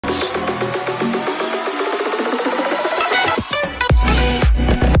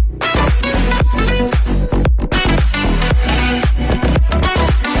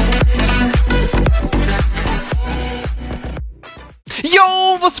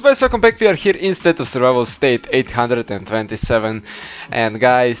So guys, welcome back. We are here in State of Survival State 827, and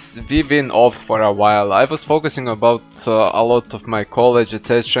guys, we've been off for a while. I was focusing about a lot of my college,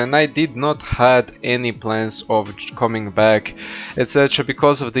 etc., and I did not had any plans of coming back, etc.,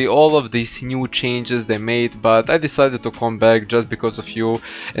 because of all of these new changes they made. But I decided to come back just because of you,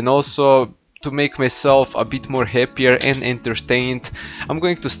 and also to make myself a bit more happier and entertained. I'm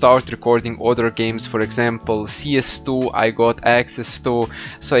going to start recording other games, for example CS2 I got access to.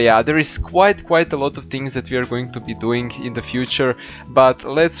 So yeah, there is quite a lot of things that we are going to be doing in the future, but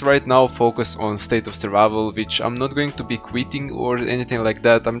let's right now focus on State of Survival, which I'm not going to be quitting or anything like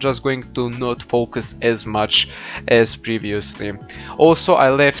that. I'm just going to not focus as much as previously. Also, I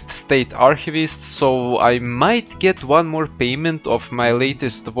left State Archivist, so I might get one more payment of my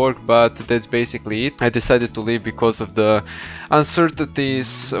latest work, but that's basically it. I decided to leave because of the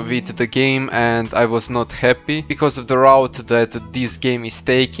uncertainties with the game, and I was not happy because of the route that this game is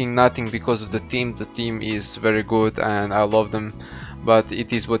taking. Nothing because of the team. The team is very good and I love them, but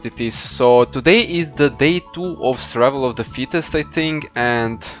it is what it is. So today is the day 2 of Survival of the Fittest, I think,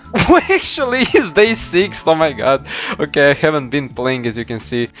 and actually it's day 6. Oh my god. Okay, I haven't been playing, as you can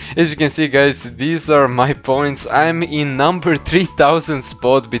see. As you can see, guys, these are my points. I'm in number 3000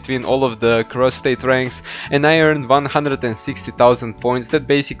 spot between all of the cross-state ranks, and I earned 160,000 points. That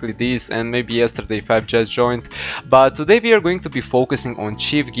basically this, and maybe yesterday if I've just joined. But today we are going to be focusing on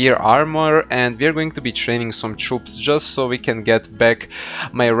Chief Gear Armor, and we are going to be training some troops just so we can get back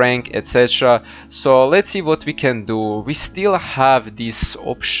my rank, etc. So let's see what we can do. We still have this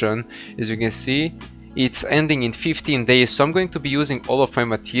option. As you can see, it's ending in 15 days, so I'm going to be using all of my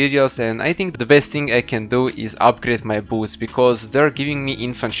materials, and I think the best thing I can do is upgrade my boots because they're giving me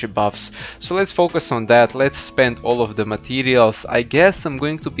infantry buffs. So let's focus on that. Let's spend all of the materials. I guess I'm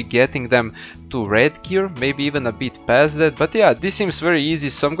going to be getting them to red gear, maybe even a bit past that, but yeah, this seems very easy.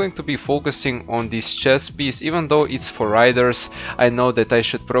 So I'm going to be focusing on this chest piece. Even though it's for riders, I know that I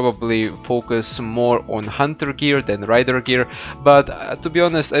should probably focus more on hunter gear than rider gear, but to be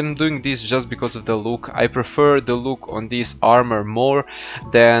honest, I'm doing this just because of the look. I prefer the look on this armor more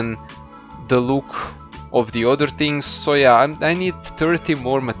than the look of the other things. So yeah, I need 30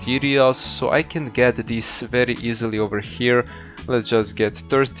 more materials so I can get this very easily over here. Let's just get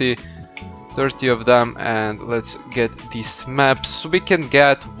 30 of them, and let's get these maps so we can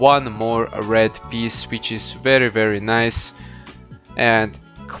get one more red piece, which is very nice and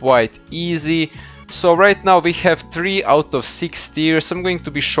quite easy. So right now we have 3 out of 6 tiers. I'm going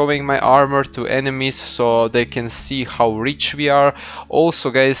to be showing my armor to enemies so they can see how rich we are. Also,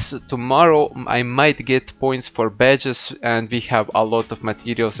 guys, tomorrow I might get points for badges, and we have a lot of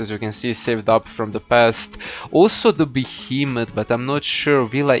materials, as you can see, saved up from the past. Also the behemoth, but I'm not sure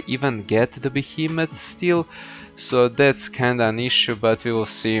will I even get the behemoth still, so that's kinda an issue, but we will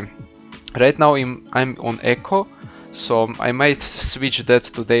see. Right now I'm on Echo, so I might switch that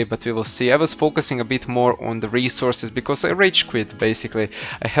today, but we will see. I was focusing a bit more on the resources because I rage quit basically.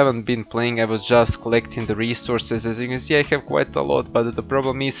 I haven't been playing, I was just collecting the resources. As you can see, I have quite a lot, but the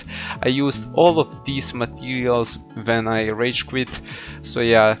problem is I used all of these materials when I rage quit. So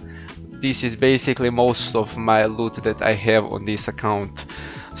yeah, this is basically most of my loot that I have on this account.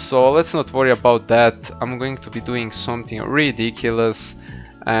 So let's not worry about that. I'm going to be doing something ridiculous,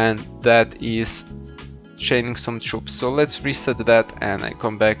 and that is training some troops. So let's reset that and I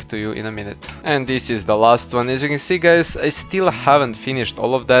come back to you in a minute. And this is the last one. As you can see, guys, I still haven't finished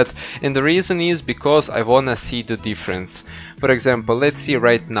all of that, and the reason is because I wanna see the difference. For example, let's see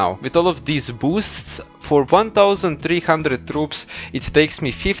right now, with all of these boosts, for 1300 troops it takes me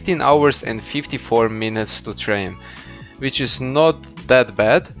 15 hours and 54 minutes to train, which is not that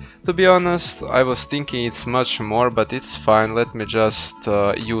bad. To be honest, I was thinking it's much more, but it's fine. Let me just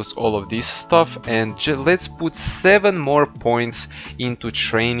use all of this stuff, and let's put 7 more points into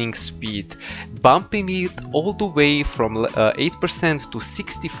training speed, bumping it all the way from 8% to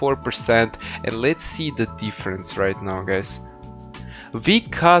 64%, and let's see the difference right now, guys. We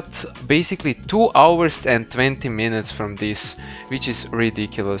cut basically 2 hours and 20 minutes from this, which is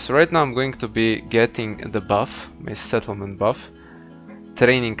ridiculous. Right now I'm going to be getting the buff, my settlement buff,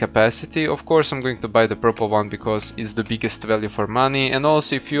 training capacity. Of course I'm going to buy the purple one because it's the biggest value for money. And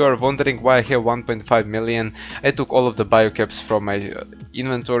also, if you are wondering why I have 1.5 million, I took all of the biocaps from my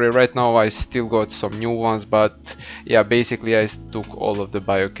inventory. Right now I still got some new ones, but yeah, basically I took all of the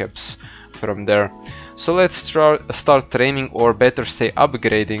biocaps from there. So let's start training, or better say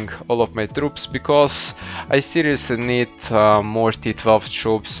upgrading all of my troops, because I seriously need more T12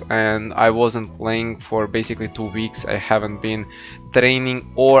 troops, and I wasn't playing for basically 2 weeks. I haven't been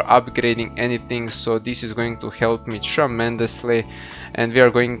training or upgrading anything, so this is going to help me tremendously, and we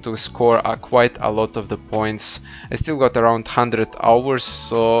are going to score quite a lot of the points. I still got around 100 hours,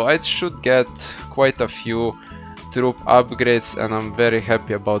 so I should get quite a few troop upgrades, and I'm very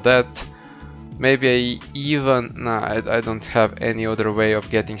happy about that. Maybe I even... I don't have any other way of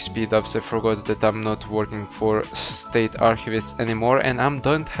getting speed ups. I forgot that I'm not working for state archivists anymore, and I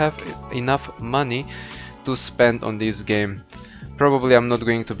don't have enough money to spend on this game. Probably I'm not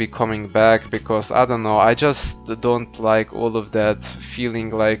going to be coming back, because I don't know, I just don't like all of that feeling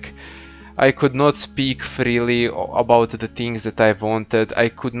like I could not speak freely about the things that I wanted. I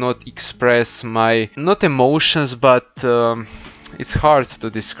could not express my, not emotions, but it's hard to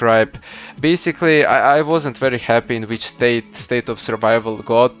describe. Basically, I wasn't very happy in which state of survival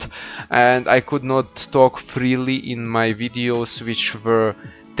got, and I could not talk freely in my videos, which were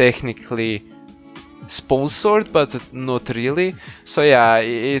technically sponsored, but not really. So yeah,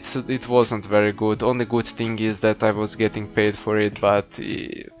 it wasn't very good. Only good thing is that I was getting paid for it, but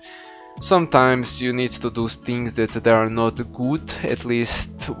sometimes you need to do things that they are not good, at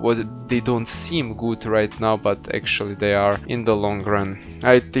least what they don't seem good right now, but actually they are in the long run.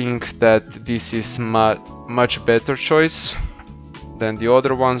 I think that this is much better choice than the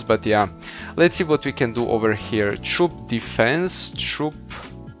other ones, but yeah, let's see what we can do over here. Troop defense, troop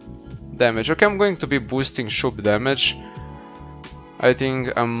damage. Okay, I'm going to be boosting troop damage. I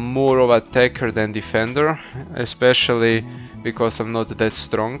think I'm more of an attacker than defender, especially because I'm not that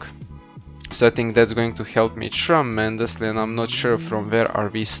strong. So I think that's going to help me tremendously, and I'm not sure from where are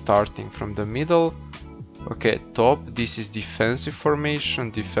we starting. From the middle? Okay, top. This is defensive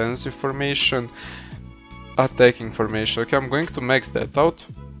formation, attacking formation. Okay, I'm going to max that out.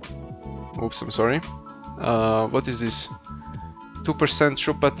 Oops, I'm sorry. What is this? 2%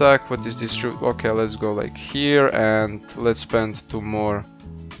 troop attack. What is this troop? Okay, let's go like here, and let's spend 2 more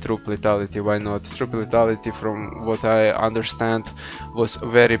troop lethality. Why not? Troop lethality, from what I understand, was a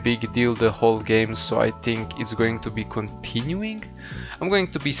very big deal the whole game, so I think it's going to be continuing. I'm going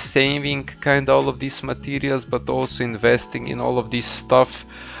to be saving kinda all of these materials, but also investing in all of this stuff.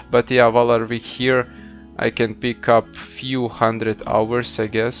 But yeah, while we're here, I can pick up few 100 hours, I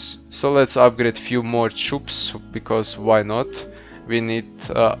guess. So let's upgrade few more troops, because why not? We need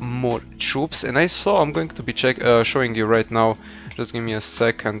more troops, and I'm going to be showing you right now. Just give me a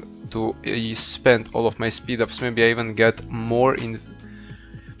second to spend all of my speed ups. Maybe I even get more in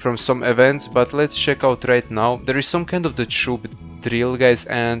from some events, but let's check out right now. There is some kind of the troop drill, guys,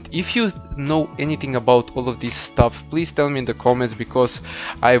 and if you know anything about all of this stuff, please tell me in the comments, because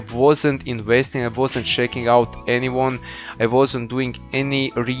I wasn't investing, I wasn't checking out anyone, I wasn't doing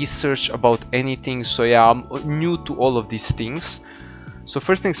any research about anything. So yeah, I'm new to all of these things. So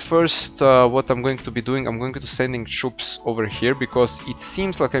first things first, what I'm going to be doing, I'm going to sending troops over here, because it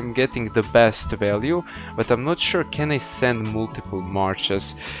seems like I'm getting the best value, but I'm not sure, can I send multiple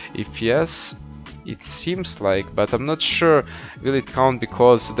marches? If yes, it seems like, but I'm not sure will it count,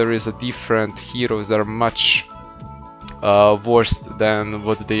 because there is a different heroes that are much worse than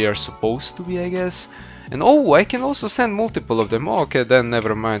what they are supposed to be, I guess. And oh, I can also send multiple of them. Oh, okay, then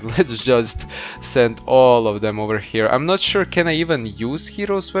never mind. Let's just send all of them over here. I'm not sure, can I even use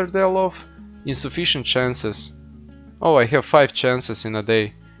heroes where they're off? Insufficient chances. Oh, I have 5 chances in a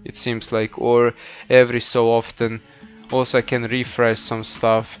day, it seems like, or every so often. Also, I can refresh some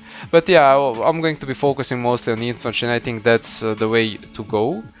stuff. But yeah, I'm going to be focusing mostly on infantry, and I think that's the way to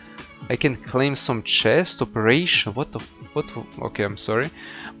go. I can claim some chest operation. What? Okay, I'm sorry.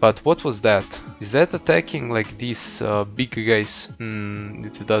 But what was that? Is that attacking like these big guys?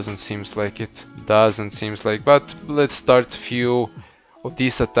 It doesn't seem like it. But let's start few of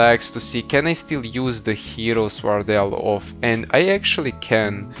these attacks to see, can I still use the heroes while they are off? And I actually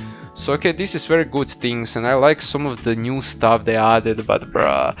can. So okay, this is very good things, and I like some of the new stuff they added, but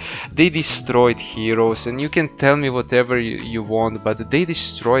bruh, they destroyed heroes, and you can tell me whatever you want, but they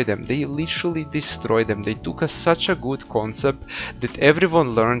destroyed them. They literally destroyed them. They took such a good concept that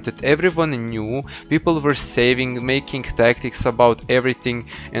everyone learned, that everyone knew, people were saving, making tactics about everything,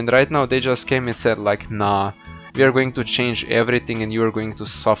 and right now they just came and said like, nah, we are going to change everything and you are going to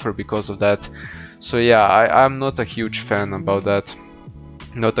suffer because of that. So yeah, I'm not a huge fan about that.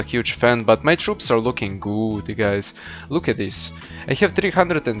 Not a huge fan, but my troops are looking good, guys. Look at this. I have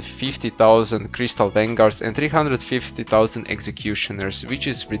 350,000 Crystal Vanguards and 350,000 Executioners, which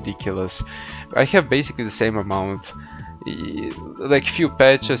is ridiculous. I have basically the same amount. Like few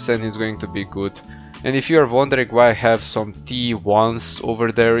patches and it's going to be good. And if you are wondering why I have some T1s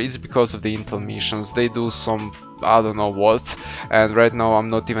over there, it's because of the Intel missions. They do some, I don't know what, and right now I'm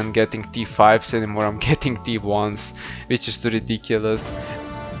not even getting T5s anymore, I'm getting T1s, which is too ridiculous.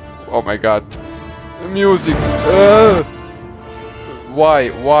 Oh my god. Music! Why?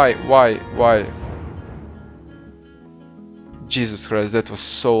 Jesus Christ, that was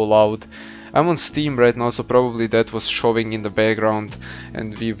so loud. I'm on Steam right now, so probably that was showing in the background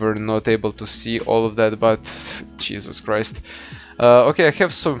and we were not able to see all of that, but Jesus Christ. Okay, I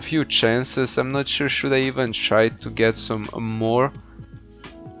have some few chances. I'm not sure should I even try to get some more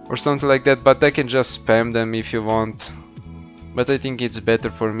or something like that, but I can just spam them if you want. But I think it's better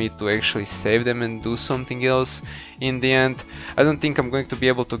for me to actually save them and do something else in the end. I don't think I'm going to be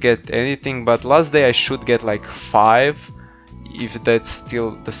able to get anything, but last day I should get like 5. If that's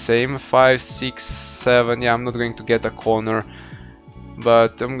still the same, 5, 6, 7, yeah, I'm not going to get a corner,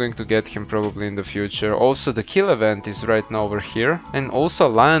 but I'm going to get him probably in the future. Also, the kill event is right now over here, and also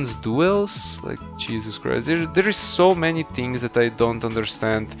alliance duels, like Jesus Christ, there is so many things that I don't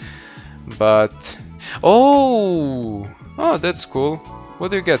understand, but... Oh, that's cool.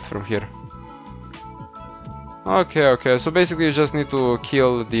 What do you get from here? Okay, so basically you just need to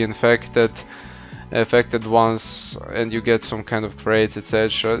kill the infected ones and you get some kind of crates,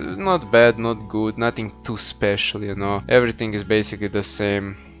 etc. Not bad, not good, nothing too special, you know. Everything is basically the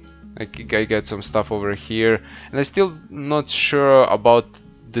same. I get some stuff over here, and I'm still not sure about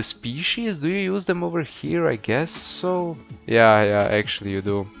the species. Do you use them over here? I guess so. Yeah, actually you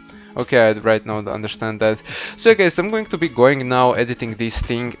do. Okay, I right now understand that. So guys, I'm going to be going now editing this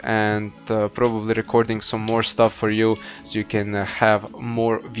thing and probably recording some more stuff for you so you can have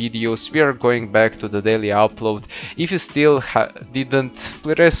more videos. We are going back to the daily upload. If you still didn't,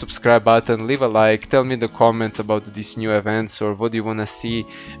 press subscribe button, leave a like, tell me in the comments about these new events or what you wanna see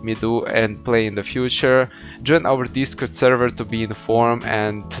me do and play in the future. Join our Discord server to be informed,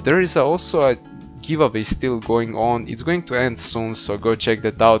 and there is also a giveaway still going on. It's going to end soon, so go check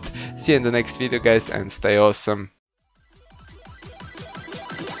that out. See you in the next video guys, and stay awesome.